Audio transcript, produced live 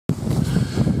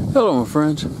Hello, my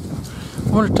friends. I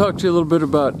want to talk to you a little bit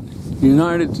about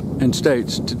United and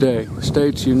States today.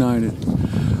 States United.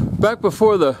 Back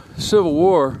before the Civil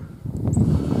War,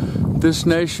 this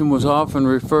nation was often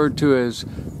referred to as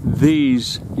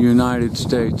these United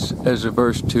States, as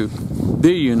opposed to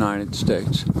the United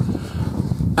States.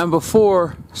 And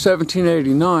before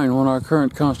 1789, when our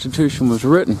current Constitution was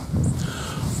written,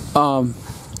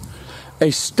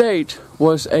 a state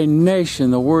was a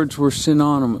nation. The words were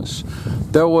synonymous.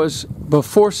 There was,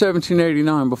 before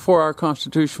 1789, before our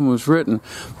Constitution was written,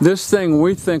 this thing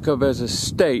we think of as a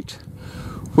state,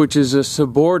 which is a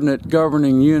subordinate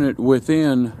governing unit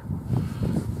within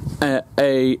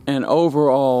an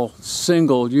overall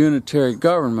single unitary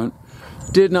government,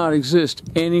 did not exist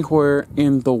anywhere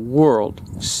in the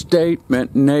world. State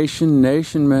meant nation,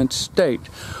 nation meant state.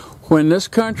 When this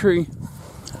country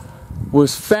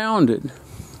was founded,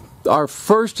 our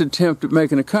first attempt at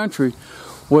making a country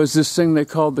was this thing they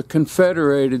called the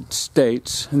Confederated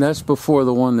States, and that's before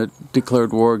the one that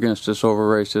declared war against us over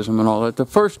racism and all that. The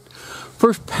first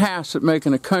pass at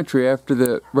making a country after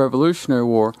the Revolutionary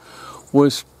War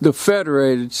was the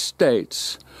Federated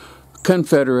States,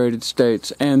 Confederated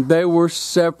States, and they were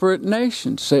separate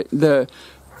nations. The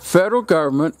federal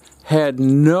government had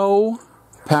no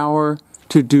power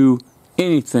to do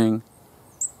anything.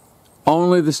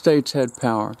 Only the states had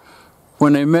power.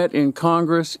 When they met in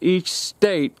Congress, each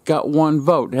state got one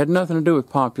vote. It had nothing to do with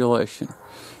population.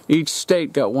 Each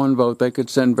state got one vote. They could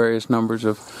send various numbers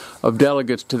of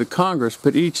delegates to the Congress,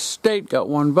 but each state got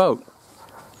one vote.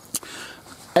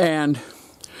 And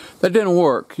that didn't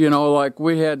work. You know, like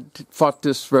we had fought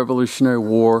this Revolutionary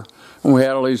War, and we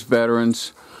had all these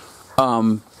veterans,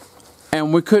 and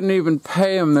we couldn't even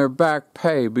pay them their back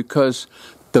pay because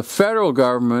the federal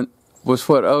government was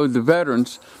what owed the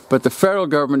veterans, but the federal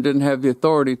government didn't have the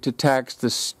authority to tax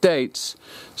the states,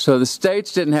 so the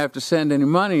states didn't have to send any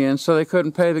money in, so they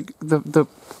couldn't pay the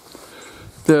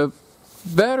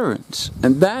veterans.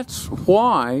 And that's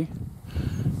why,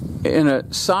 in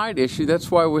a side issue,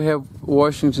 that's why we have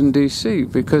Washington, D.C.,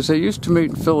 because they used to meet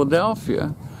in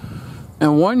Philadelphia,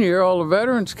 and one year all the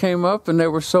veterans came up and they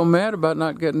were so mad about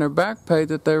not getting their back pay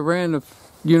that they ran the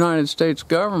United States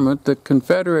government, the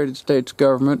Confederated States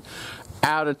government,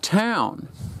 out of town.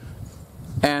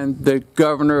 And the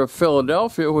governor of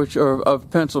Philadelphia, or of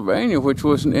Pennsylvania, which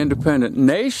was an independent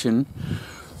nation,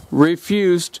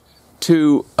 refused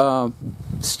to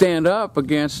stand up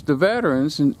against the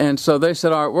veterans. And so they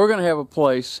said, all right, we're going to have a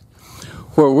place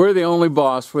where we're the only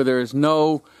boss, where there is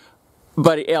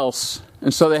nobody else.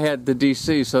 And so they had the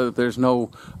D.C. so that there's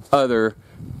no other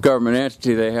government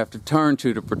entity they have to turn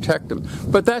to protect them.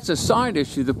 But that's a side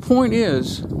issue. The point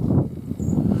is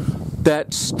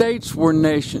that states were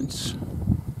nations.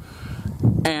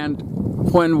 And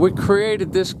when we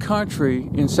created this country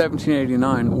in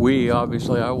 1789,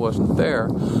 obviously I wasn't there,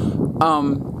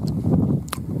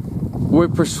 we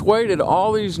persuaded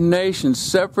all these nations,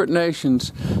 separate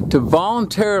nations, to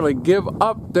voluntarily give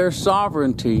up their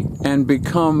sovereignty and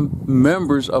become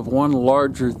members of one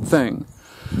larger thing.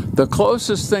 The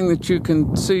closest thing that you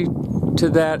can see to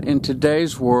that in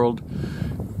today's world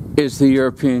is the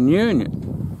European Union.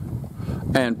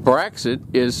 And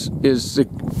Brexit is the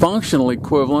functional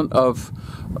equivalent of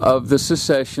the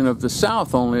secession of the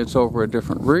South, only it's over a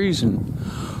different reason.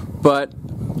 But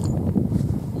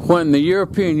when the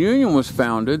European Union was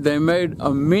founded, they made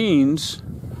a means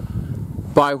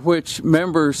by which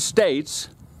member states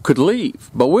could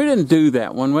leave. But we didn't do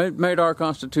that. When we made our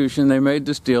Constitution, they made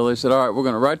this deal. They said, all right, we're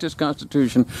going to write this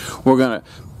Constitution. We're going to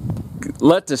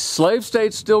let the slave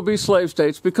states still be slave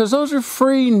states because those are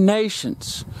free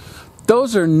nations.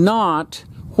 Those are not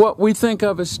what we think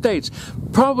of as states.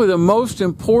 Probably the most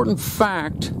important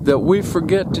fact that we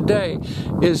forget today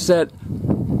is that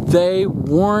they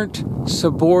weren't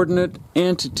subordinate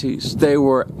entities. They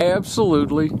were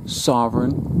absolutely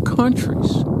sovereign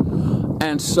countries.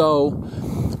 And so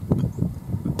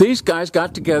these guys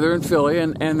got together in Philly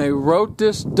and they wrote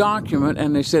this document,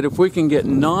 and they said if we can get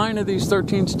 9 of these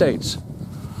 13 states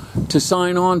to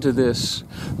sign on to this,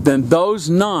 then those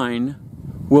 9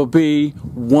 will be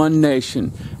one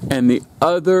nation, and the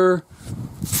other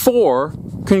 4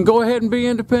 can go ahead and be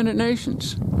independent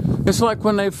nations. It's like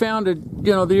when they founded,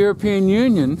 the European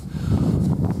Union,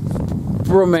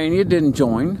 Romania didn't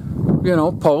join,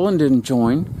 Poland didn't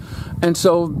join, and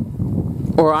so,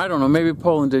 or I don't know, maybe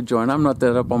Poland did join. I'm not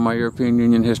that up on my European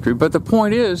Union history, but the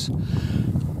point is,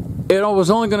 it was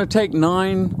only going to take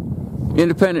 9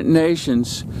 independent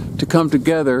nations to come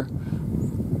together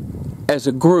as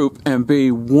a group and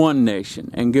be one nation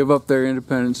and give up their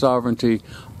independent sovereignty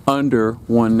under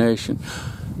one nation.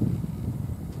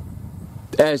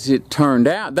 as it turned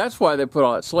out, that's why they put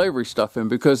all that slavery stuff in,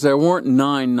 because there weren't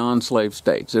 9 non-slave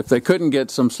states. If they couldn't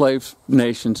get some slave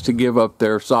nations to give up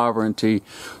their sovereignty,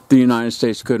 the United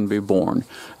States couldn't be born.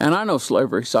 And I know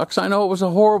slavery sucks. I know it was a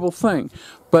horrible thing.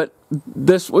 But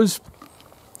this was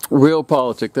real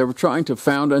politics. They were trying to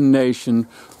found a nation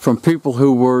from people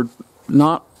who were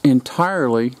not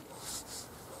entirely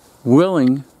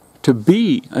willing to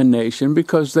be a nation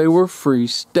because they were free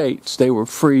states. They were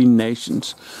free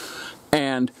nations.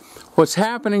 And what's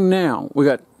happening now, we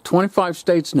got 25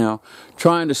 states now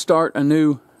trying to start a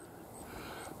new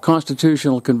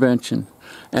constitutional convention.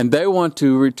 And they want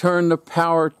to return the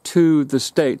power to the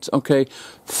states. Okay,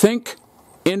 think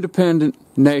independent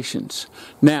nations.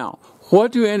 Now,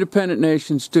 what do independent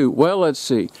nations do? Well, let's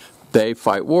see. They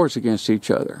fight wars against each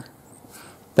other.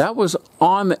 That was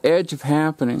on the edge of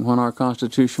happening when our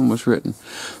Constitution was written.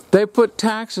 They put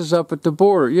taxes up at the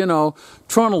border. You know,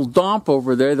 Trundle Domp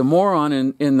over there, the moron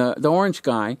in the orange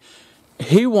guy,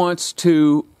 he wants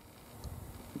to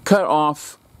cut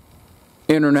off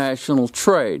international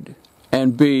trade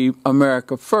and be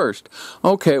America first.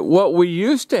 Okay, what we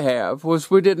used to have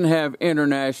was we didn't have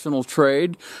international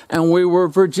trade, and we were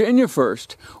Virginia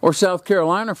first, or South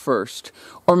Carolina first,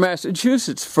 or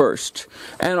Massachusetts first.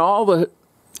 And all the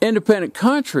independent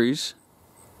countries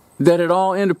that had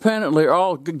all independently,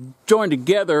 all joined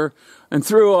together and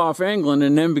threw off England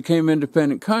and then became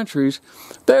independent countries,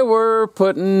 they were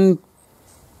putting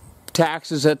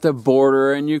taxes at the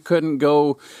border, and you couldn't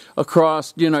go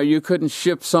across, you know, you couldn't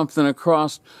ship something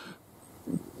across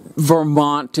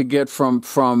Vermont to get from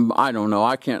I don't know,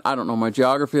 I don't know my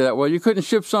geography that well. You couldn't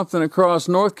ship something across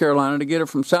North Carolina to get it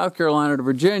from South Carolina to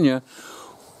Virginia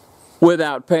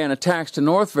without paying a tax to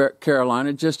North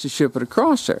Carolina just to ship it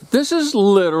across there. This is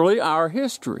literally our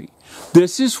history.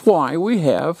 This is why we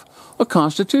have a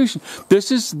Constitution.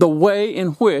 This is the way in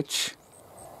which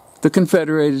the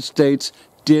Confederated States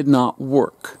did not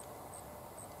work.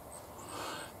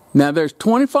 Now, there's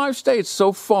 25 states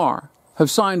so far have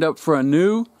signed up for a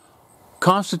new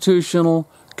constitutional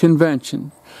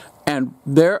convention, and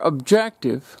their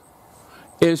objective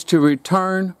is to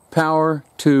return power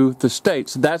to the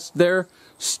states. That's their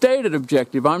stated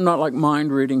objective. I'm not like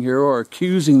mind reading here or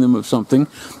accusing them of something.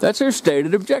 That's their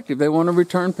stated objective. They want to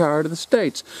return power to the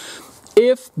states.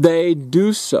 If they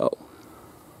do so,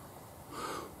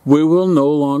 we will no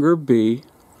longer be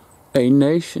a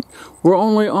nation. We're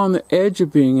only on the edge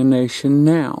of being a nation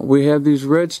now. We have these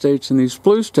red states and these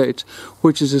blue states,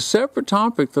 which is a separate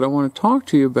topic that I want to talk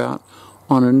to you about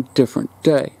on a different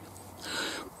day.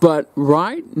 But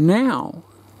right now,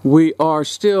 we are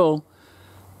still,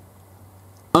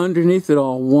 underneath it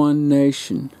all, one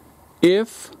nation.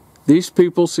 If these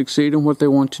people succeed in what they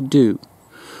want to do,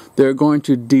 they're going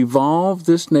to devolve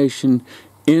this nation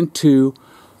into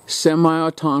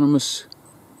semi-autonomous,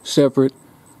 separate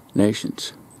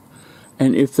nations.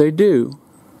 And if they do,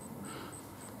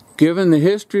 given the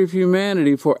history of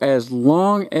humanity for as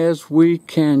long as we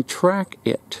can track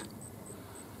it,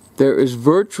 there is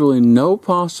virtually no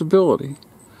possibility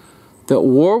that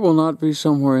war will not be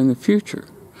somewhere in the future,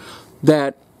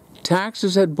 that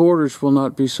taxes at borders will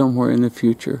not be somewhere in the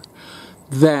future,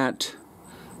 that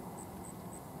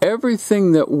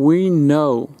everything that we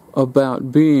know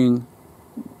about being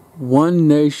one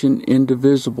nation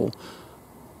indivisible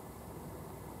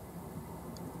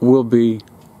will be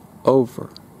over.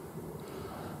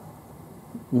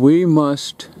 We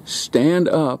must stand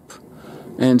up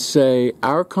and say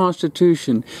our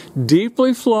Constitution,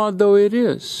 deeply flawed though it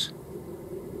is,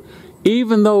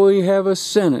 even though we have a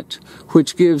Senate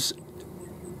which gives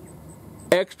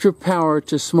extra power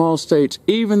to small states,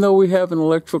 even though we have an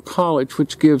electoral college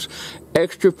which gives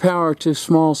extra power to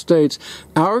small states,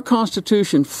 our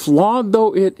Constitution, flawed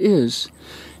though it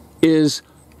is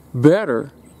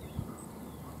better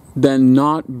than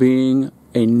not being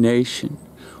a nation.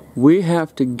 We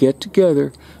have to get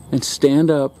together and stand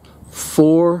up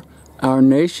for our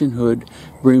nationhood,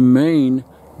 remain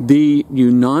the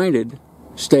United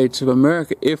States of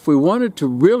America. If we wanted to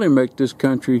really make this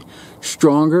country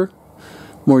stronger,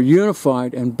 more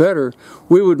unified, and better,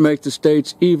 we would make the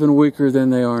states even weaker than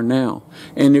they are now.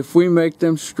 And if we make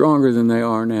them stronger than they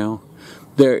are now,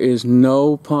 there is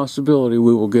no possibility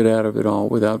we will get out of it all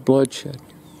without bloodshed.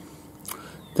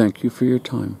 Thank you for your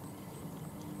time.